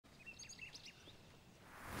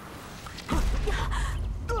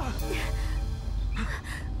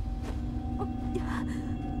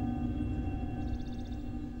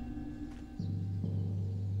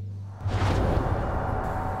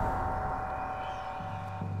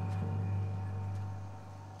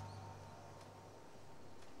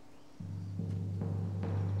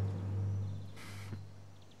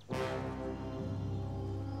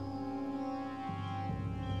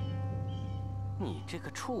你这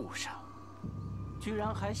个畜生，居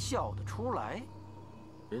然还笑得出来！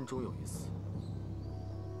人终有一死，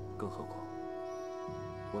更何况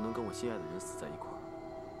我能跟我心爱的人死在一块儿，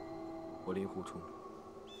我令狐冲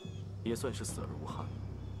也算是死而无憾，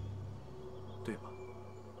对吧，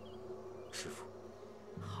师父？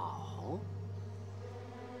好，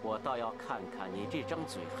我倒要看看你这张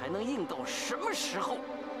嘴还能硬到什么时候。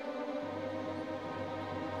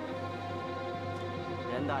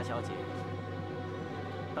任大小姐，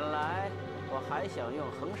本来我还想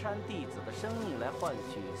用衡山弟子的生命来换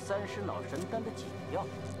取30脑神丹的解药，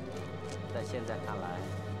但现在看来，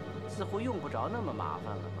似乎用不着那么麻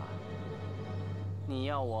烦了吧？你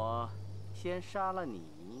要我先杀了你，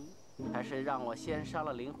还是让我先杀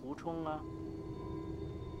了令狐冲啊？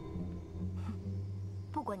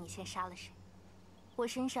不管你先杀了谁，我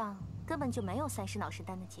身上根本就没有30脑神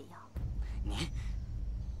丹的解药。你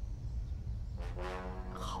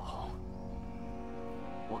好，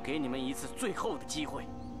我给你们一次最后的机会，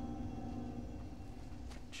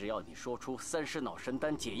只要你说出30脑神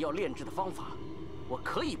丹解药炼制的方法，我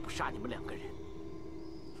可以不杀你们2个人。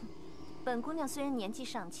本姑娘虽然年纪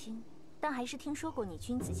尚轻，但还是听说过你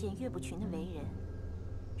君子剑岳不群的为人。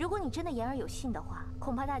如果你真的言而有信的话，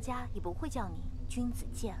恐怕大家也不会叫你君子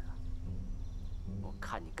剑了。我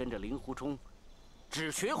看你跟着令狐冲，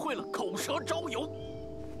只学会了口舌招摇。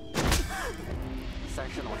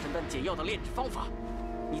30脑神丹解药的炼制方法，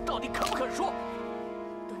你到底肯不肯说？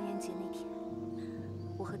端元节那天，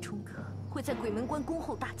我和冲哥会在鬼门关恭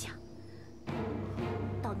候大驾。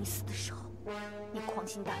到你死的时候，你狂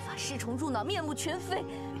心大发，恃宠入脑，面目全非，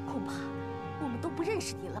恐怕我们都不认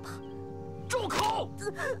识你了吧？住口！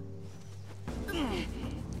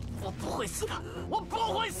我不会死的，我不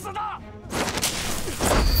会死的！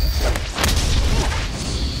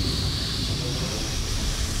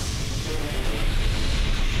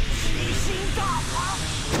吸星大法！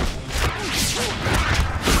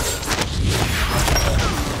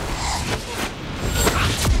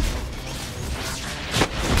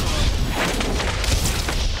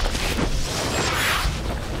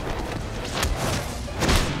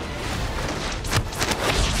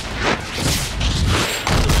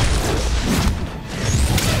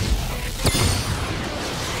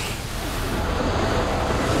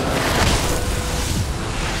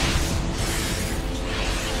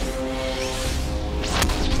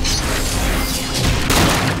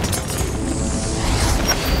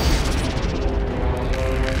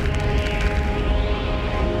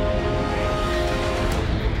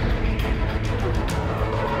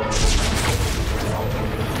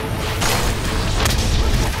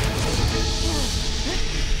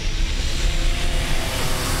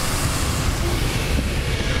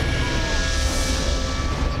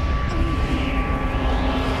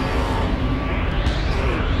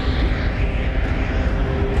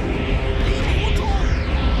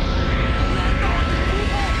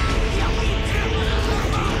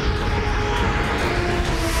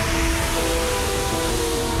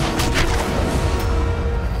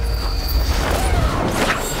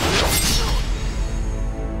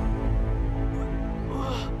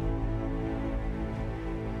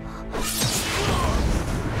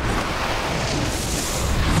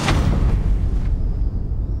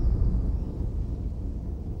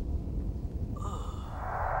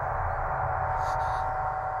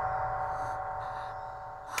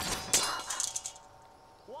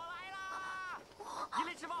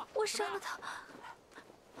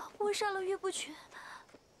我杀了岳不群。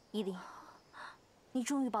依琳，你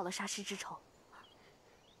终于报了杀师之仇。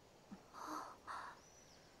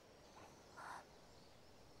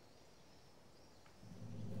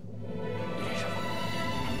依琳师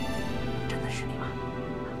傅，真的是你吗？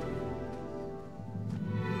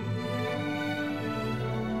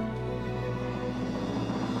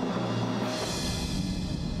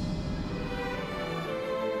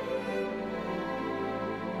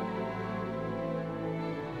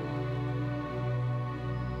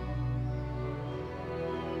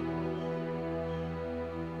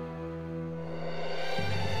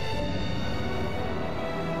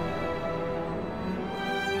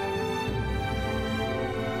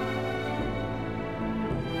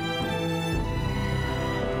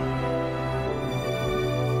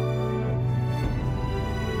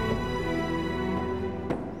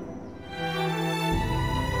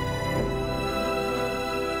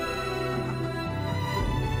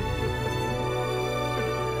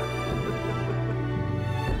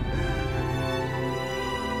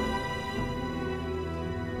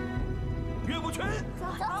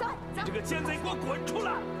你这个奸贼，给我滚出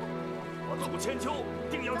来！我杜千秋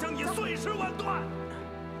定要将你碎尸万段！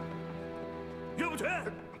岳不群，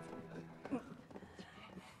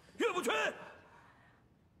不群，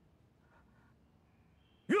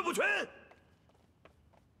岳不群，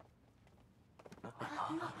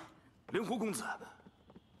灵狐公子，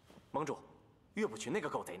盟主，岳不群那个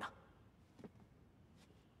狗贼呢？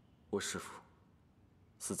我师父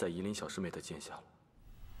死在夷陵小师妹的剑下了。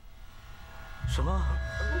什么？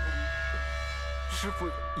师父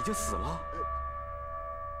已经死了？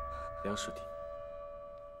梁师弟，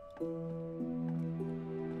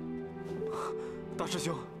大师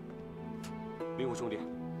兄，令狐兄弟，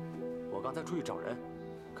我刚才出去找人，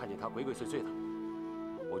看见他鬼鬼祟祟的，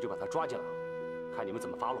我就把他抓进来了，看你们怎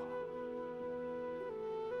么发落。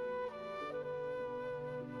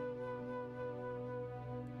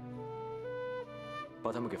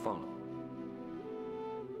把他们给放了。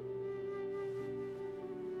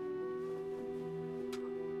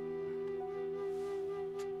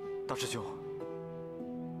大师兄，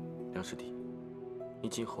梁师弟，你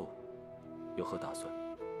今后有何打算？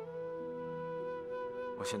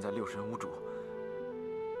我现在六神无主，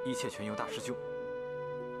一切全由大师兄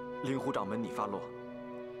灵狐掌门你发落。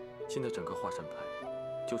现在整个华山派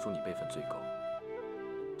就属你辈分最高，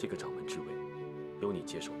这个掌门之位由你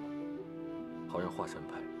接手了，好让华山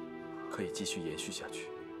派可以继续延续下去。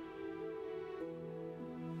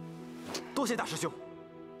多谢大师兄。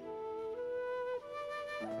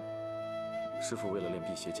师父为了练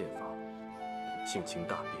辟邪剑法，性情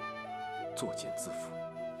大变，作茧自缚。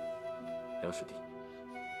梁师弟，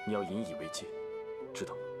你要引以为戒，知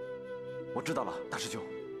道吗？我知道了，大师兄。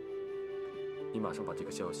你马上把这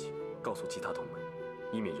个消息告诉其他同门，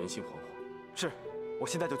以免人心惶惶。是，我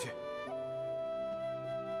现在就去。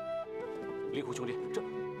令狐兄弟，这……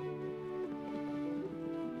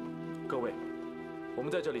各位，我们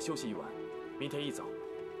在这里休息一晚，明天一早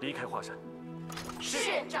离开华山。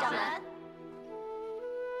是，掌门。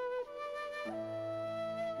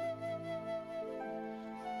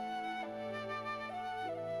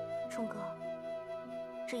冲哥，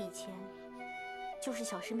这以前就是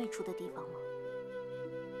小师妹住的地方吗？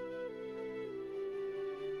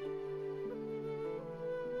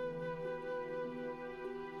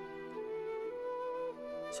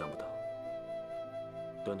想不到，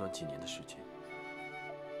短短几年的时间，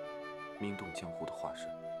名动江湖的华山，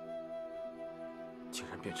竟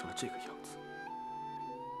然变成了这个样子。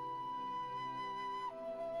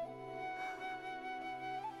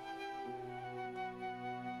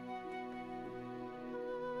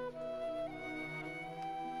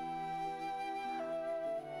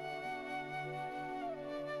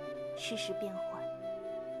世事变幻，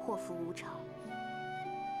祸福无常，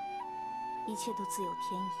一切都自有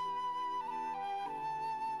天意。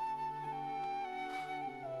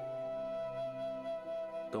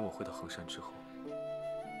等我回到衡山之后，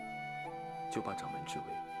就把掌门之位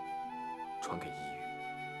传给一月。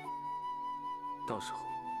到时候，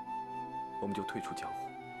我们就退出江湖，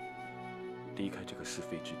离开这个是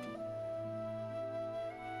非之地。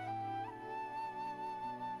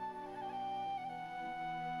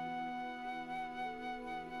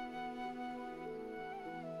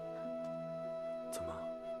怎么？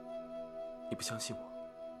你不相信我？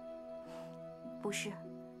不是，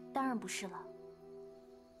当然不是了。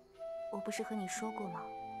我不是和你说过吗？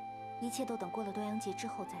一切都等过了端阳节之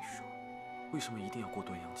后再说。为什么一定要过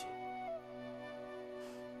端阳节？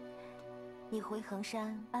你回衡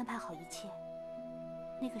山安排好一切，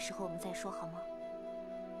那个时候我们再说好吗？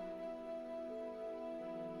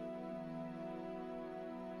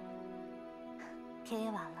天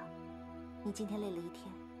也晚了，你今天累了一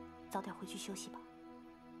天，早点回去休息吧。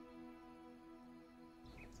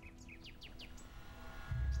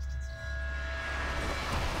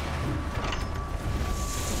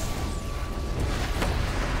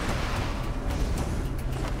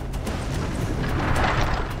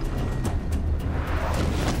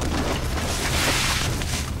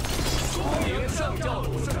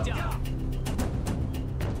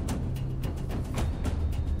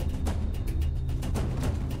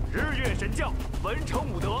文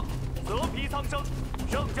成武德，泽皮苍生，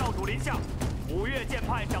圣教主临下，五岳剑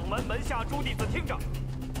派掌门门下诸弟子听着，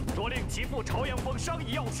着令其父朝阳峰商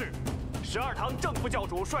议要事，12堂正副教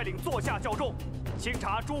主率领座下教众，清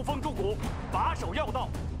查诸峰诸谷，把守要道，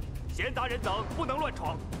闲杂人等不能乱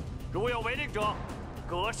闯，如有违令者，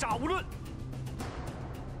格杀无论。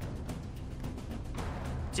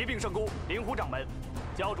启禀圣姑，灵狐掌门，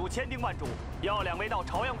教主千叮万嘱，要2位到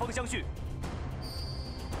朝阳峰相续。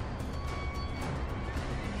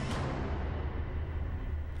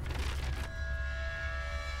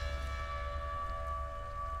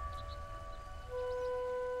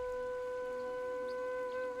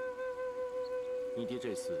你爹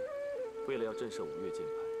这次为了要震慑五岳剑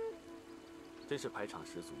派，真是排场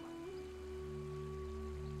十足啊！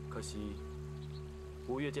可惜，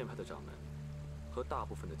五岳剑派的掌门和大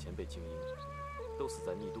部分的前辈精英都死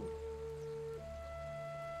在逆洞里。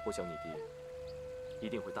我想你爹一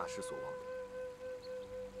定会大失所望的。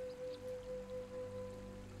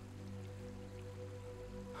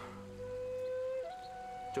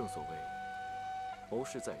正所谓，谋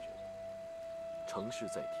事在人，成事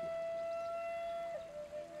在天。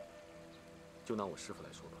就拿我师父来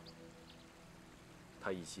说吧，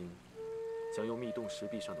他一心想用密洞石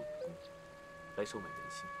壁上的武功来收买人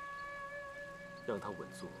心，让他稳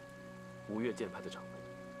坐五岳剑派的掌门。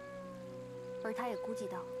而他也估计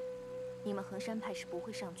到，你们衡山派是不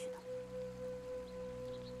会上去的，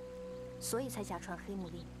所以才假传黑木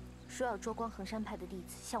令，说要捉光衡山派的弟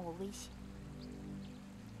子，向我威胁。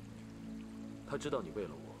他知道你为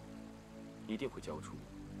了我，一定会交出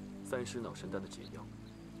30脑神丹的解药，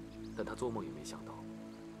但他做梦也没想到，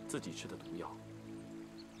自己吃的毒药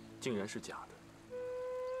竟然是假的。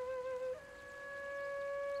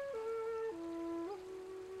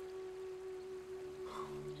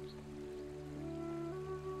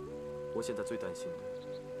我现在最担心的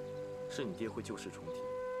是你爹会旧事重提，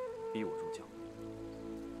逼我入教，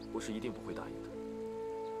我是一定不会答应的。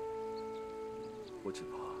我只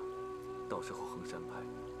怕到时候衡山派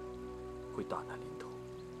会大难临头。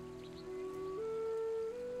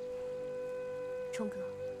冲哥，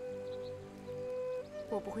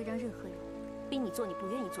我不会让任何人逼你做你不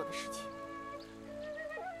愿意做的事情。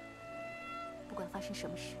不管发生什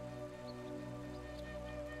么事，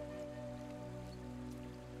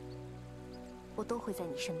我都会在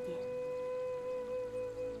你身边。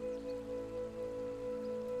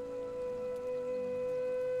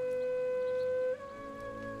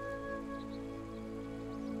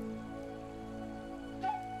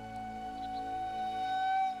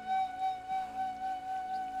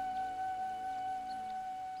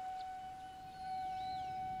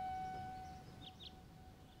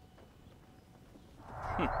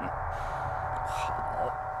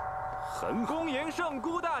好，恭迎圣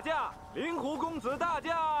姑大驾，灵狐公子大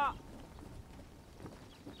驾。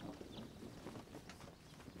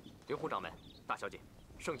灵狐掌门，大小姐，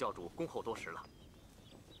圣教主恭候多时了。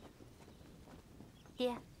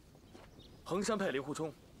爹，衡山派令狐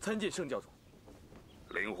冲参见圣教主。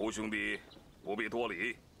令狐兄弟，不必多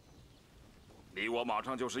礼，你我马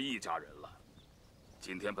上就是一家人了。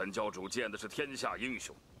今天本教主见的是天下英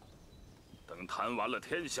雄，等谈完了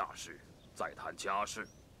天下事，再谈家事。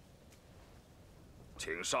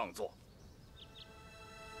请上座。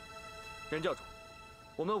任教主，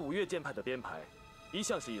我们五岳剑派的编排一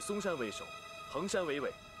向是以嵩山为首，衡山为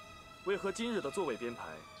尾，为何今日的座位编排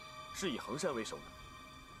是以衡山为首呢？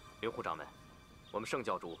灵狐掌门，我们圣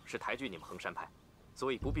教主是抬举你们衡山派，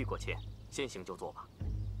所以不必过谦，先行就座吧。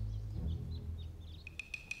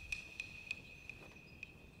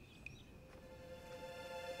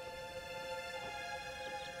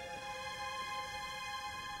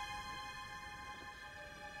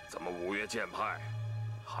怎么五岳剑派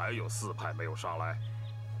还有4派没有上来？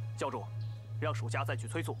教主，让属下再去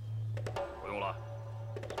催促。不用了，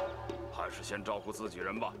还是先照顾自己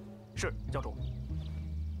人吧。是，教主。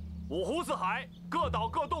五湖四海，各岛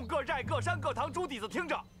各洞各寨各山各堂诸弟子听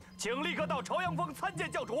着，请立刻到朝阳峰参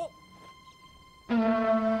见教主。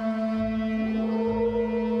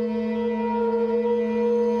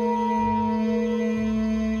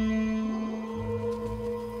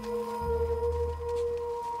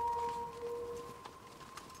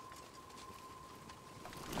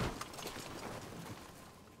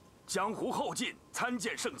江湖后进，参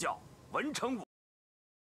见圣教，文成武。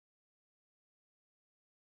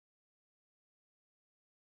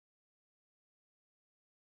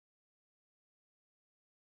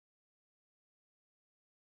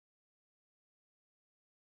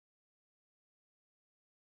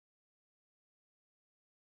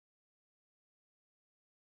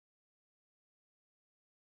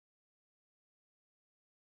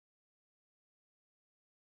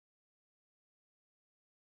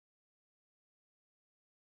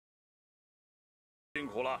辛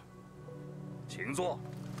苦了，请坐。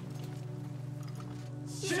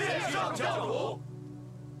谢上教主。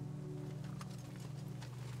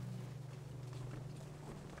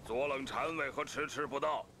左冷禅为何迟迟不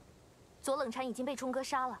到？左冷禅已经被冲哥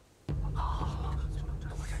杀了。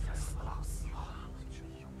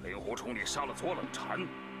令狐冲，你杀了左冷禅？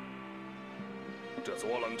这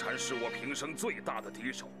左冷禅是我平生最大的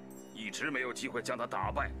敌手，一直没有机会将他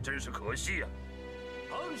打败，真是可惜呀！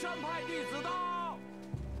衡山派弟子到。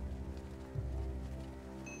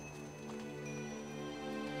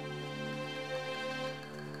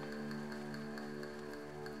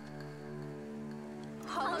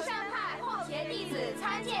弟子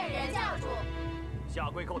参见任教主。下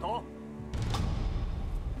跪叩头。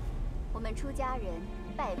我们出家人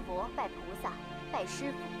拜佛、拜菩萨、拜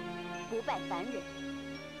师傅，不拜凡人。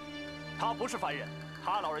他不是凡人，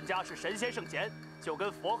他老人家是神仙圣贤，就跟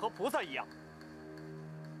佛和菩萨一样。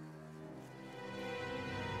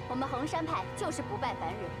我们衡山派就是不拜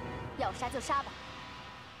凡人，要杀就杀吧。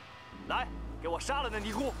来，给我杀了那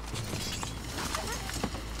尼姑！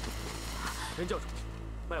任教主，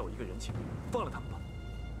卖我一个人情，放了他们吧。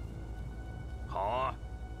好啊，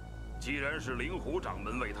既然是灵狐掌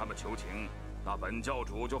门为他们求情，那本教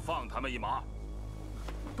主就放他们一马。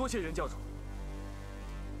多谢任教主。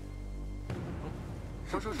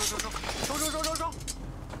收！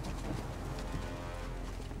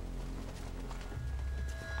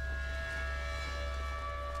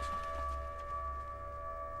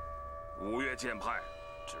五岳剑派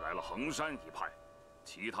只来了衡山一派，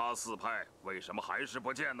其他4派为什么还是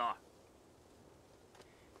不见呢？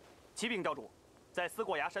启禀教主，在思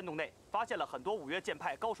过崖山洞内发现了很多五岳剑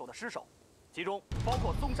派高手的尸首，其中包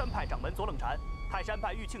括嵩山派掌门左冷禅、泰山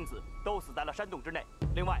派玉庆子都死在了山洞之内。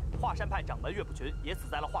另外，华山派掌门岳不群也死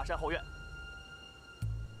在了华山后院。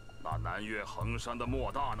那南岳衡山的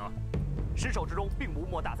莫大呢？尸首之中并无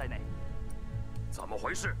莫大在内。怎么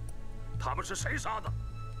回事？他们是谁杀的？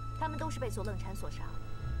他们都是被左冷禅所杀，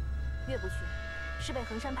岳不群是被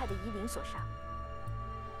衡山派的夷陵所杀。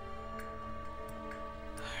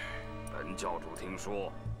本教主听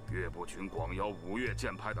说岳不群广邀五岳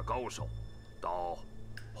剑派的高手，到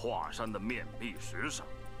华山的面壁石上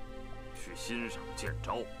去欣赏剑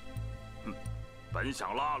招。本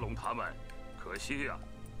想拉拢他们，可惜呀，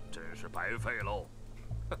真是白费喽。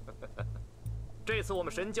这次我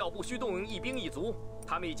们神教不需动用一兵一卒，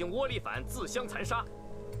他们已经窝里反，自相残杀。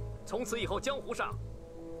从此以后，江湖上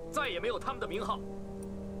再也没有他们的名号。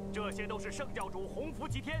这些都是圣教主洪福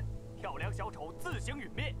齐天，跳梁小丑自行陨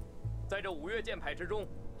灭。在这五岳剑派之中，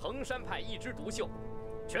衡山派一枝独秀，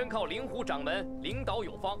全靠灵狐掌门领导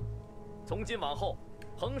有方。从今往后，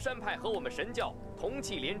衡山派和我们神教同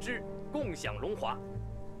气连枝，共享荣华。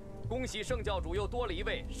恭喜圣教主又多了一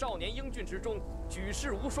位少年英俊之中举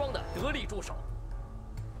世无双的得力助手。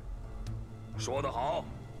说得好，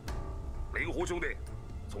灵狐兄弟，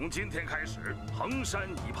从今天开始，衡山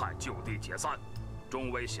一派就地解散。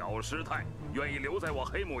众位小师太愿意留在我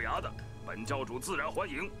黑木崖的，本教主自然欢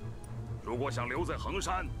迎。如果想留在衡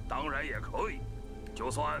山，当然也可以。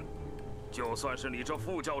就算是你这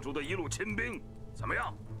副教主的一路亲兵，怎么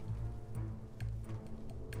样？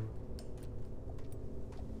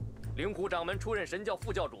灵狐掌门出任神教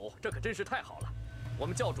副教主，这可真是太好了。我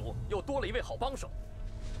们教主又多了一位好帮手。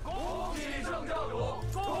恭喜圣教主！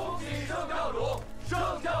恭喜圣教主！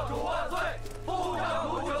圣教主万岁！副教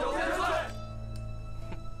主9000岁！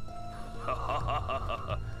哈哈哈哈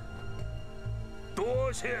哈！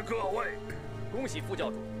多谢各位！恭喜副教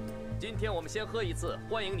主！今天我们先喝一次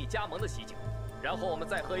欢迎你加盟的喜酒，然后我们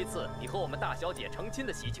再喝一次你和我们大小姐成亲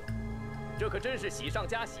的喜酒。这可真是喜上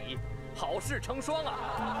加喜，好事成双啊！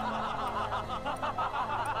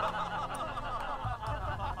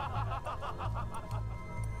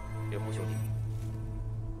灵狐兄弟，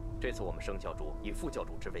这次我们圣教主以副教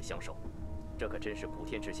主之位相授，这可真是普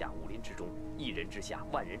天之下、武林之中、一人之下、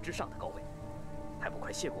万人之上的高位，还不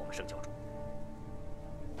快谢过我们圣教主？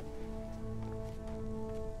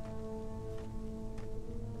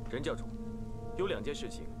任教主，有2件事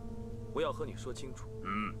情，我要和你说清楚。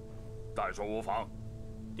但说无妨。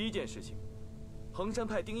第一件事情，衡山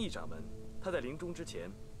派丁义掌门，他在临终之前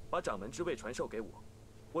把掌门之位传授给我，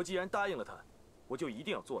我既然答应了他，我就一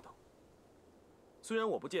定要做到。虽然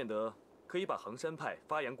我不见得可以把衡山派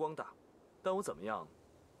发扬光大，但我怎么样，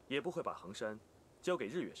也不会把衡山交给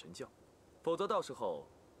日月神教，否则到时候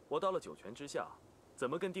我到了九泉之下，怎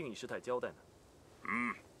么跟定义师太交代呢？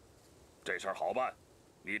这事儿好办，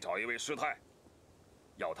你找一位师太，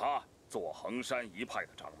要他做衡山一派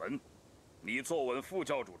的掌门。你坐稳副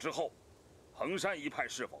教主之后，衡山一派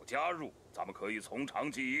是否加入，咱们可以从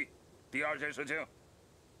长计议。第二件事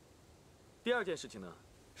情呢，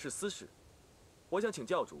是私事，我想请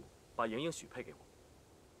教主把莹莹许配给我。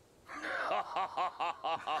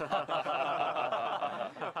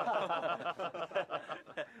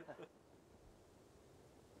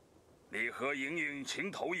你和莹莹情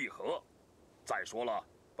投意合，再说了，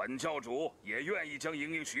本教主也愿意将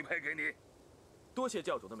莹莹许配给你。多谢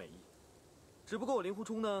教主的美意，只不过我令狐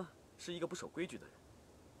冲呢是一个不守规矩的人，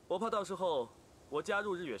我怕到时候我加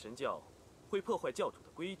入日月神教会破坏教主的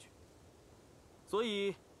规矩，所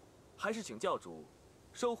以还是请教主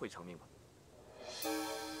收回成命吧。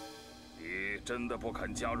你真的不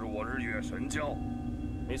肯加入我日月神教？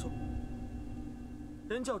没错。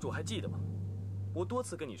任教主还记得吗？我多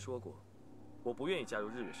次跟你说过，我不愿意加入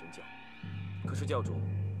日月神教，可是教主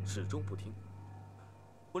始终不听。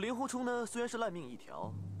我令狐冲呢，虽然是烂命一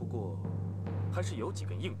条，不过还是有几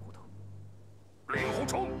根硬骨头。令狐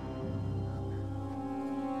冲，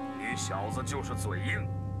你小子就是嘴硬，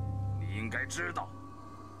你应该知道，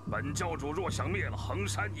本教主若想灭了衡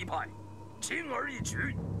山一派，轻而易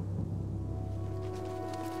举。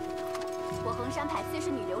我衡山派虽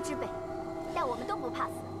是女流之辈，但我们都不怕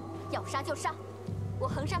死，要杀就杀。我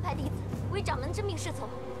衡山派弟子为掌门之命是从，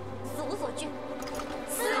死无所惧。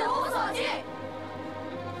死无所惧。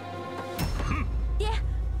爹，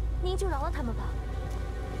您就饶了他们吧。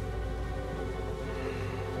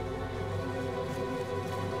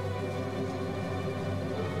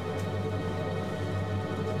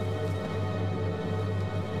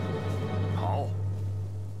好，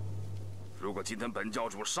如果今天本教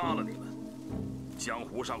主杀了你们，江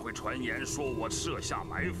湖上会传言说我设下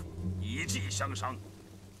埋伏，以计相伤。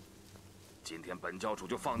今天本教主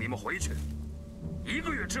就放你们回去，1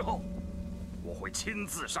个月之后，我会亲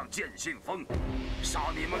自上剑信峰，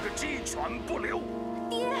杀你们个鸡犬不留。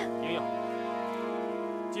爹，莹莹，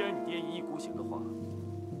既然你爹一意孤行的话，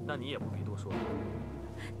那你也不必多说了。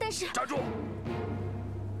但是，站住！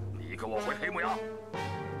你跟我回黑木崖。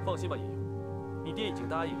放心吧，莹莹，你爹已经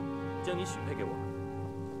答应将你许配给我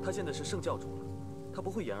了。他现在是圣教主了，他不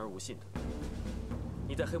会言而无信的。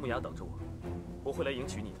你在黑木崖等着我，我会来迎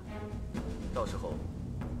娶你的。到时候，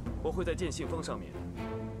我会在剑信峰上面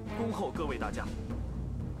恭候各位大驾。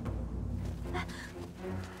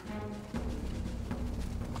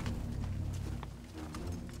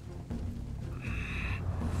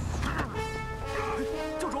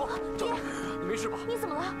教主，爹，你没事吧？你怎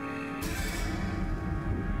么了？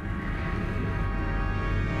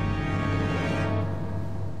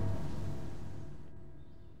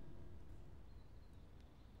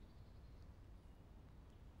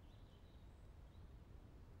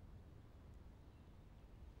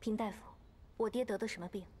平大夫，我爹得的什么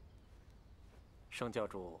病？圣教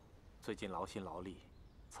主最近劳心劳力，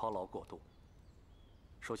操劳过度，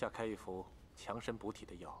属下开一副强身补体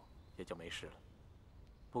的药，也就没事了。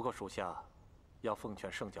不过属下要奉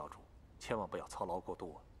劝圣教主，千万不要操劳过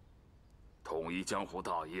度啊！统一江湖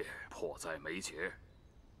大业迫在眉睫，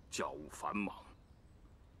教务繁忙，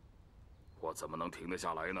我怎么能停得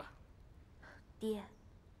下来呢？爹，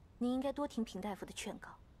您应该多听平大夫的劝告，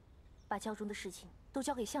把教中的事情都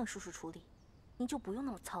交给向叔叔处理，您就不用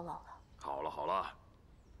那么操劳了。好了好了，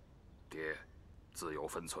爹，自有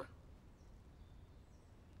分寸。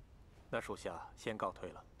那属下先告退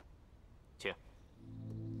了，请。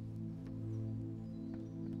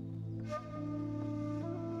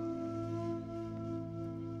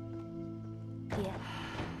爹，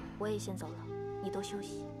我也先走了，你多休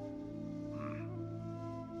息。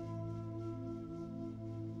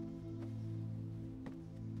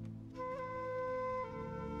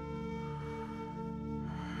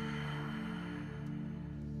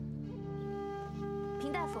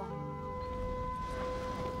平大夫，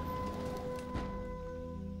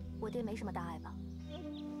我爹没什么大碍吧？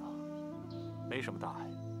没什么大碍，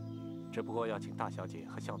只不过要请大小姐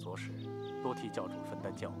和向左使多替教主分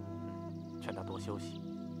担教务，劝他多休息，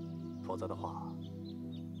否则的话，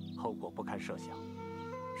后果不堪设想。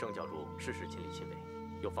圣教主事事亲力亲为，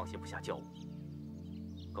又放心不下教务，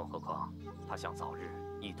更何况他想早日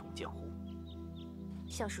一统江湖。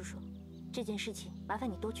向叔叔，这件事情麻烦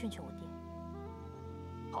你多劝劝我爹。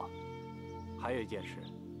好，还有一件事，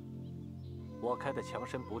我开的强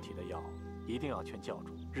身补体的药，一定要劝教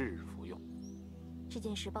主日日服用。这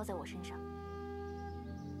件事包在我身上。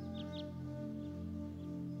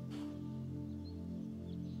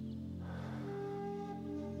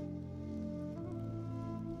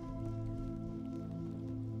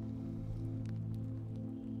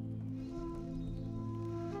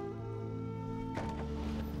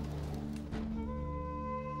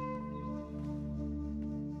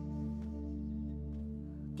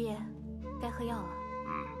爹，该喝药了。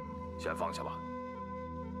先放下吧。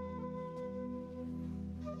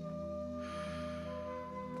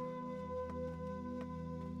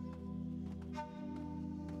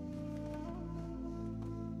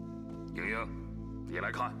莹莹，你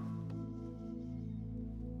来看，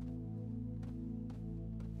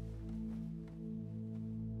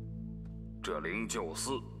这灵鹫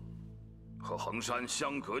寺和衡山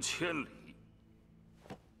相隔千里，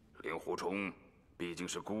令狐冲毕竟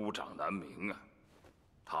是孤掌难鸣啊，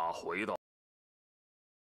他回到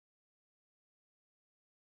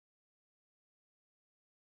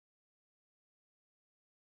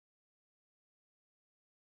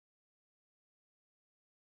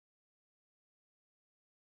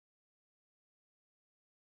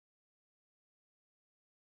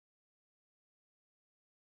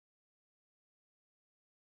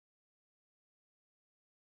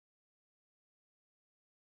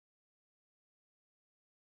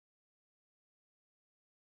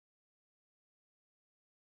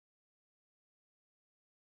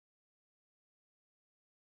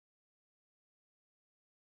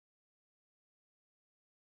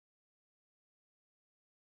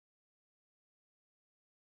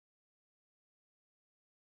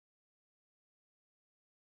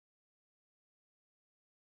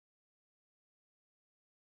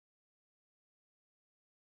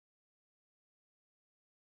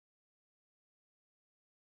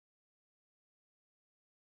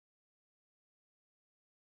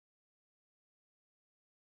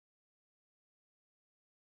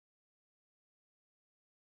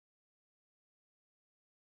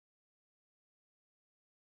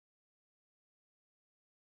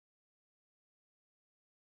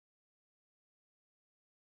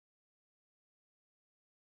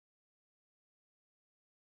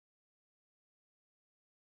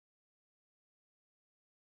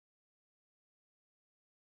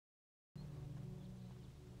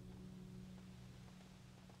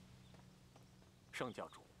盛教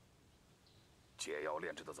主，解药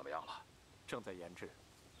炼制的怎么样了？正在研制。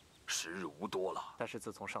时日无多了。但是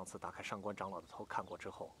自从上次打开上官长老的头看过之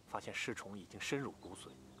后，发现尸虫已经深入骨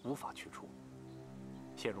髓，无法去除。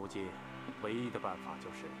现如今，唯一的办法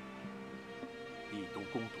就是以毒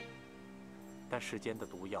攻毒。但世间的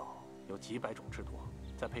毒药有几百种之多，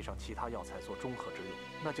再配上其他药材做中和之用，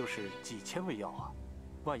那就是几千味药啊！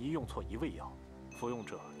万一用错一味药，服用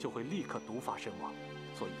者就会立刻毒发身亡。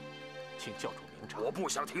所以，请教主明察。我不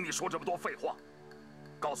想听你说这么多废话，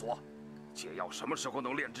告诉我，解药什么时候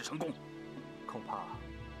能炼制成功？恐怕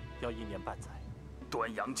要1年半载。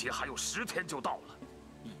端阳节还有10天就到了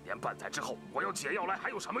，1年半载之后，我要解药来还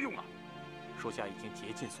有什么用啊？属下已经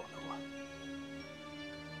竭尽所能了。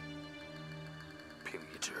凭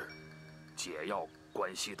一旨，解药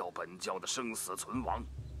关系到本教的生死存亡，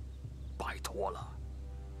拜托了。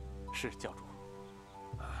是教主。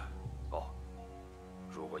哦，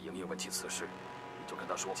如果莹莹问起此事，你就跟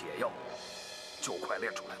她说，解药就快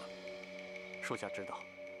炼出来了。属下知道，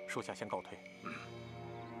属下先告退。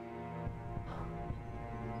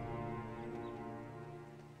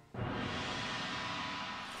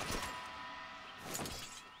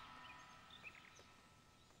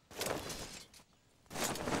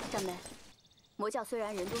掌门，魔教虽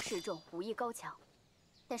然人多势众，武艺高强，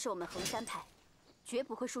但是我们衡山派绝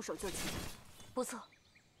不会束手就擒。不错，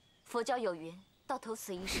佛教有云：到头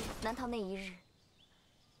死一世，难逃那一日。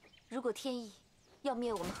如果天意要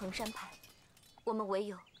灭我们衡山派，我们唯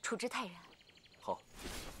有处之泰然。好，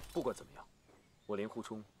不管怎么样，我令狐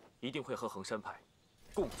冲一定会和衡山派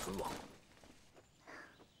共存亡。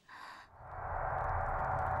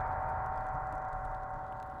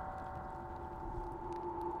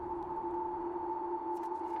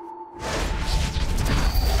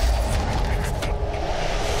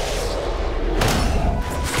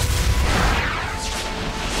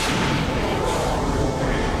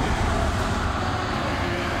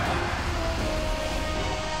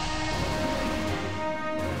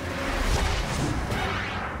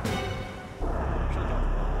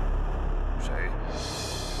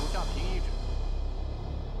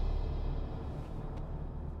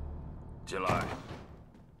进来。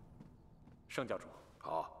盛教主。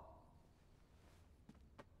好。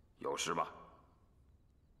有事吗？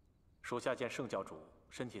属下见盛教主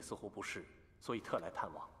身体似乎不适，所以特来探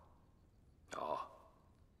望。啊，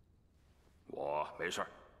我没事儿。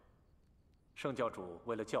盛教主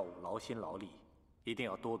为了教务劳心劳力，一定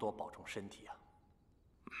要多多保重身体啊。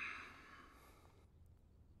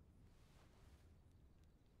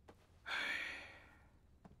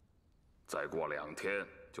再过2天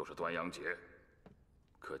就是端阳节，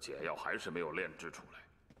可解药还是没有炼制出来。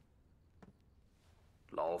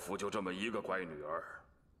老夫就这么一个乖女儿，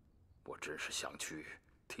我真是想去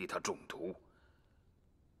替她中毒，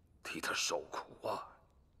替她受苦啊！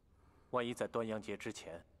万一在端阳节之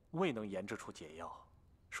前未能研制出解药，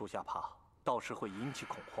属下怕到时会引起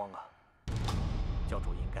恐慌啊。教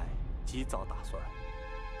主应该及早打算，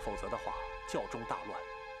否则的话教中大乱，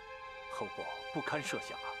后果不堪设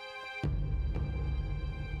想啊。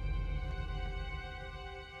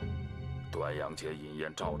端阳节饮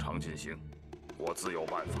宴照常进行，我自有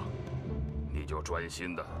办法。你就专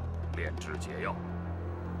心的炼制解药。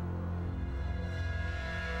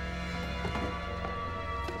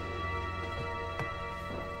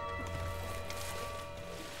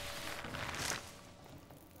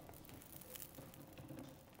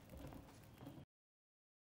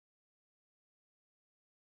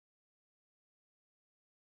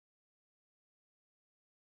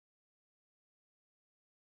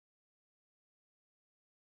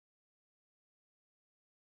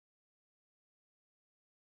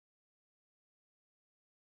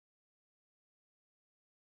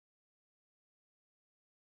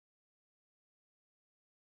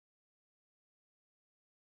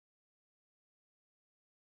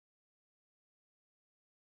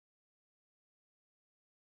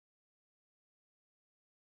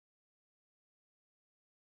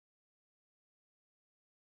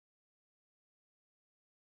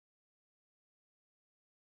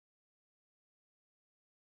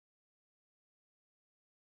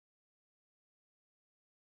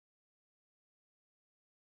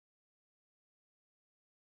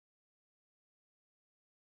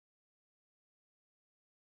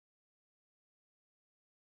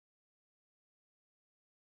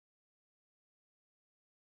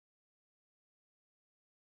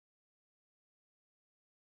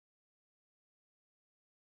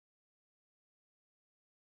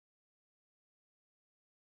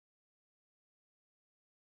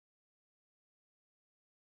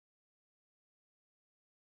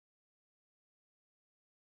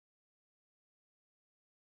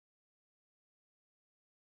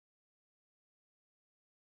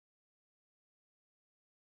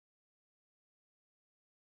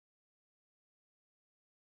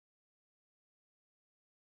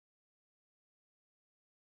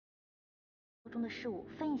中的事务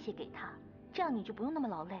分一些给他，这样你就不用那么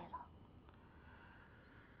劳累了。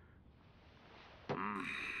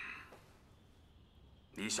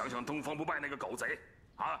你想想东方不败那个狗贼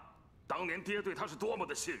啊，当年爹对他是多么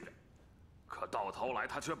的信任，可到头来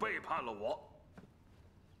他却背叛了我。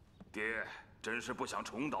爹真是不想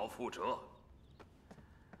重蹈覆辙。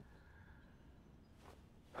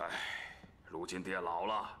唉，如今爹老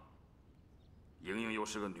了，莹莹又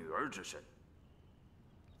是个女儿之身，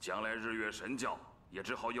将来日月神教也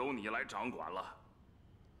只好由你来掌管了。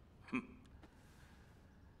哼！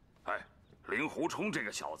哎，令狐冲这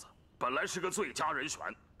个小子本来是个最佳人选，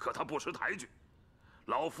可他不识抬举，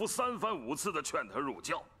老夫3番5次的劝他入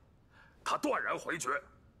教，他断然回绝。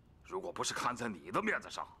如果不是看在你的面子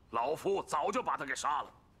上，老夫早就把他给杀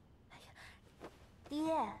了。哎呀，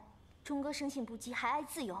爹，冲哥生性不羁，还爱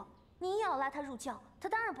自由，你也要拉他入教，他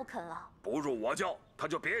当然不肯了。不入我教，他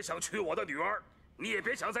就别想娶我的女儿，你也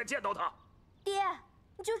别想再见到他。爹，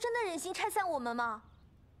你就真的忍心拆散我们吗？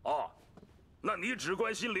哦，那你只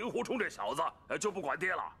关心令狐冲这小子，就不管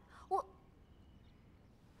爹了？我，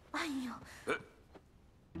哎呦，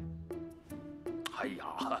哎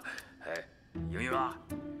呀，哎，莹莹啊，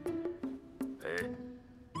哎，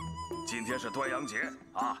今天是端阳节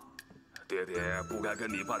啊，爹爹不该跟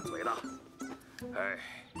你拌嘴的。哎，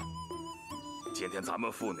今天咱们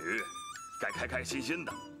父女该开开心心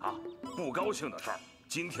的啊，不高兴的事儿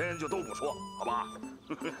今天就都不说，好吧？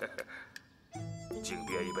敬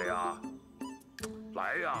爹一杯啊！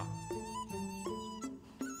来呀！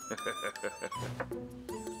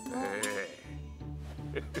哎。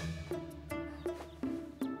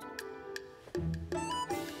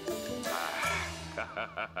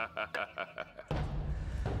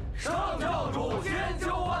上教主千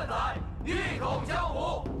秋万载，一统江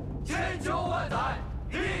湖；千秋万载，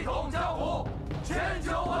一统江湖；千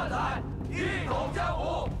秋万载，一统江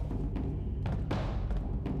湖。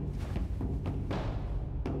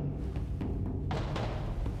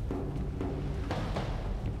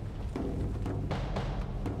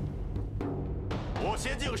我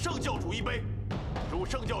先敬圣教主一杯，祝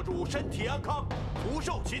圣教主身体安康，福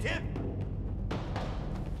寿齐天。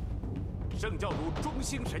圣教主忠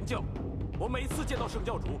心神教，我每次见到圣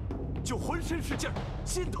教主，就浑身是劲儿，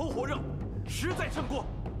心头火热，实在胜过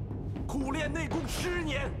苦练内功10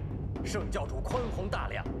年。圣教主宽宏大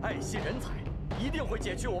量，爱惜人才，一定会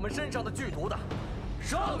解去我们身上的剧毒的。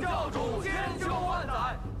上教主千秋万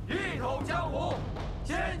载，一统江湖；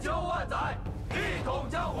千秋万载，一统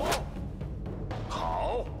江湖。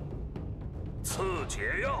好，赐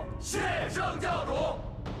解药。谢圣教主。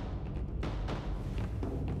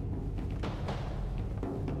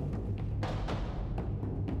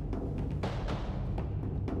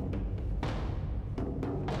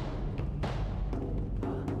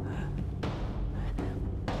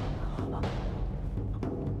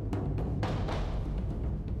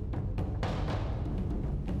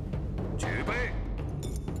举杯，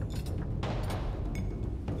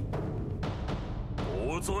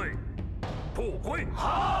不醉不归。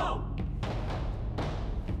好。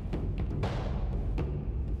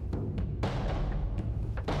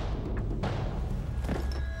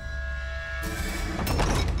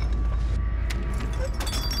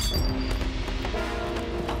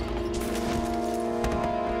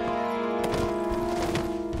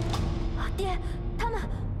爹，他们。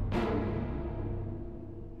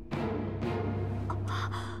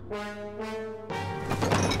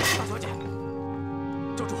大小姐，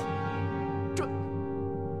教主，这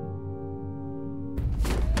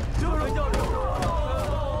就是教主。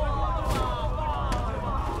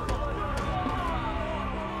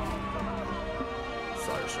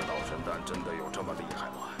30道神丹真的有这么厉害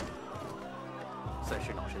吗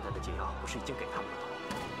？30道神丹的解药不是已经给他们了吗？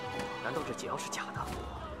难道这解药是假的？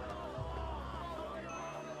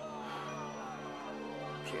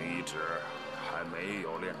凭一指还没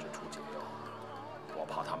有炼制出解药，我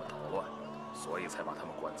怕他们捣乱，所以才把他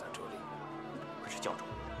们关在这里。可是教主，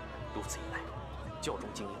如此一来，教中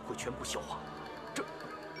精英会全部消化，这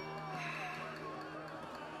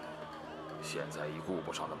现在已顾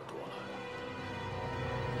不上那么多了。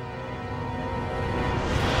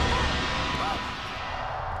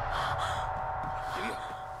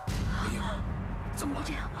莹莹，怎么了？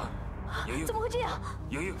这样啊？莹莹，怎么会这样？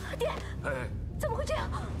莹莹，爹，哎，怎么会这样？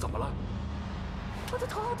怎么了？我的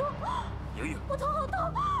头好痛！莹莹，我头好痛！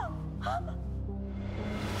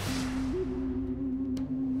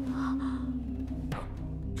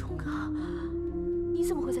冲哥，你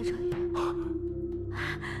怎么会在这里？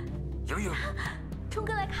莹莹，冲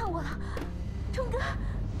哥来看我了，冲哥。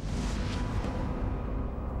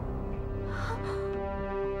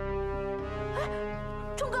哎，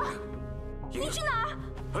冲哥，莹莹，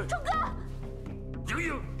冲哥，莹莹，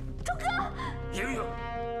冲哥，莹莹，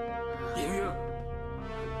莹莹，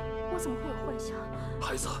我怎么会有幻想？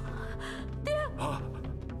孩子，爹啊，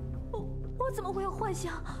我怎么会有幻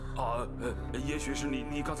想？啊，也许是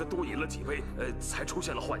你刚才多饮了几杯，才出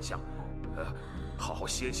现了幻想。好好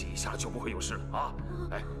歇息一下就不会有事了啊！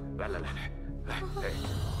哎，来，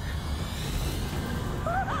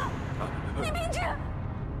李明志，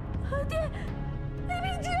爹，李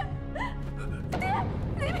明志，爹，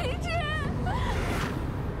李明志，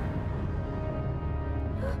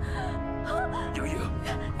莹莹，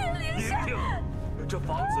莹莹，这房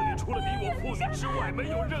子里除了你我父女之外，没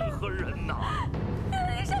有任何人呐。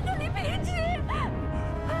林山跟李明志，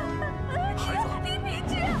孩子，李明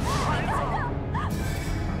志，孩子。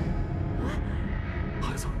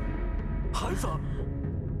孩子，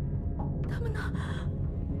他们呢？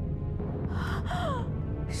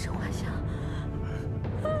是幻想。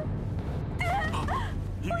爹，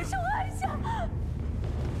我是幻想，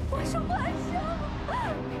我是幻想。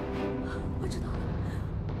我知道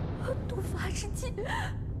了，毒发之际，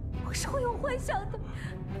我是会有幻想的。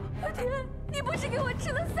爹，你不是给我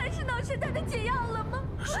吃了30脑神丹的解药了吗？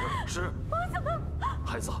是。我怎么？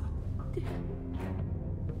孩子，爹，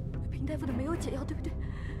平大夫的没有解药，对不对？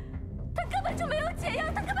他根本就没有解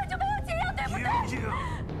药，对不对？莹莹，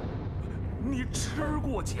你吃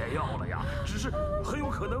过解药了呀，只是很有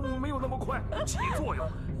可能没有那么快起作用。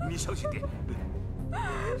你相信爹，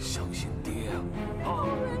相信爹啊！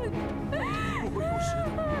你不会有事的，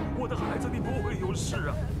我的孩子，你不会有事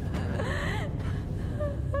啊！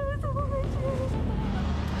怎么回事？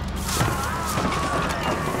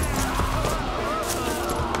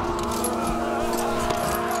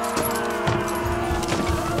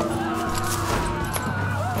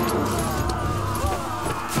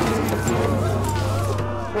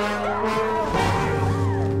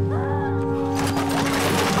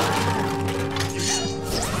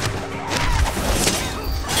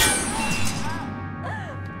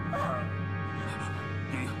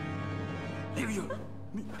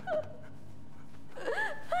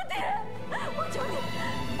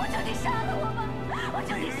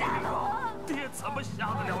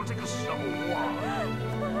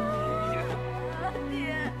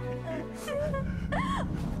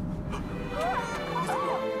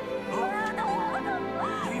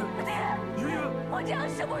我这样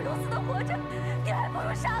生不如死的活着，你还不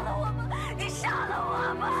如杀了我吧！你杀了我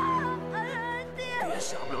吧！爹，爹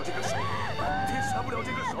下不了这个手，爹下不了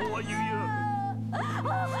这个手啊，莹莹，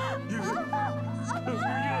莹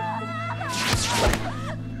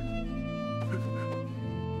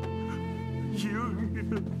莹，莹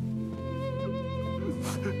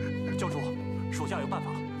莹，教主，属下有办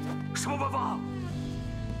法。什么办法？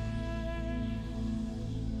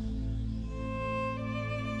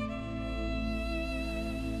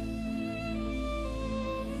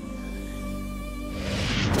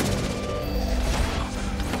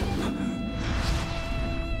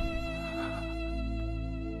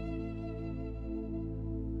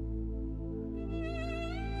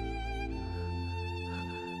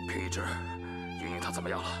平一之，莹莹她怎么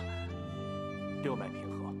样了？六脉平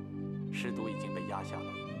和，尸毒已经被压下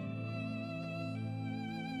了。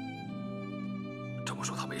这么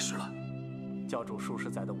说她没事了？教主数十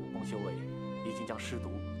载的武功修为，已经将尸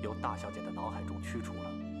毒由大小姐的脑海中驱除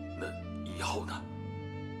了。那以后呢？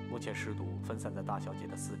目前尸毒分散在大小姐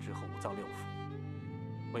的四肢和五脏六腑，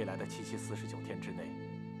未来的7期49天之内，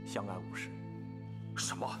相安无事。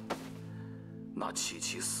什么？那7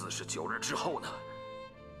期49日之后呢？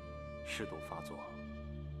尸毒发作，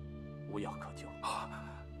无药可救啊！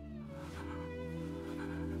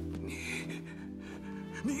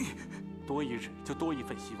你多一日就多一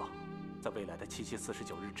份希望，在未来的7期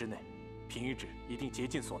49日之内，平一指一定竭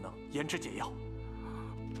尽所能研制解药。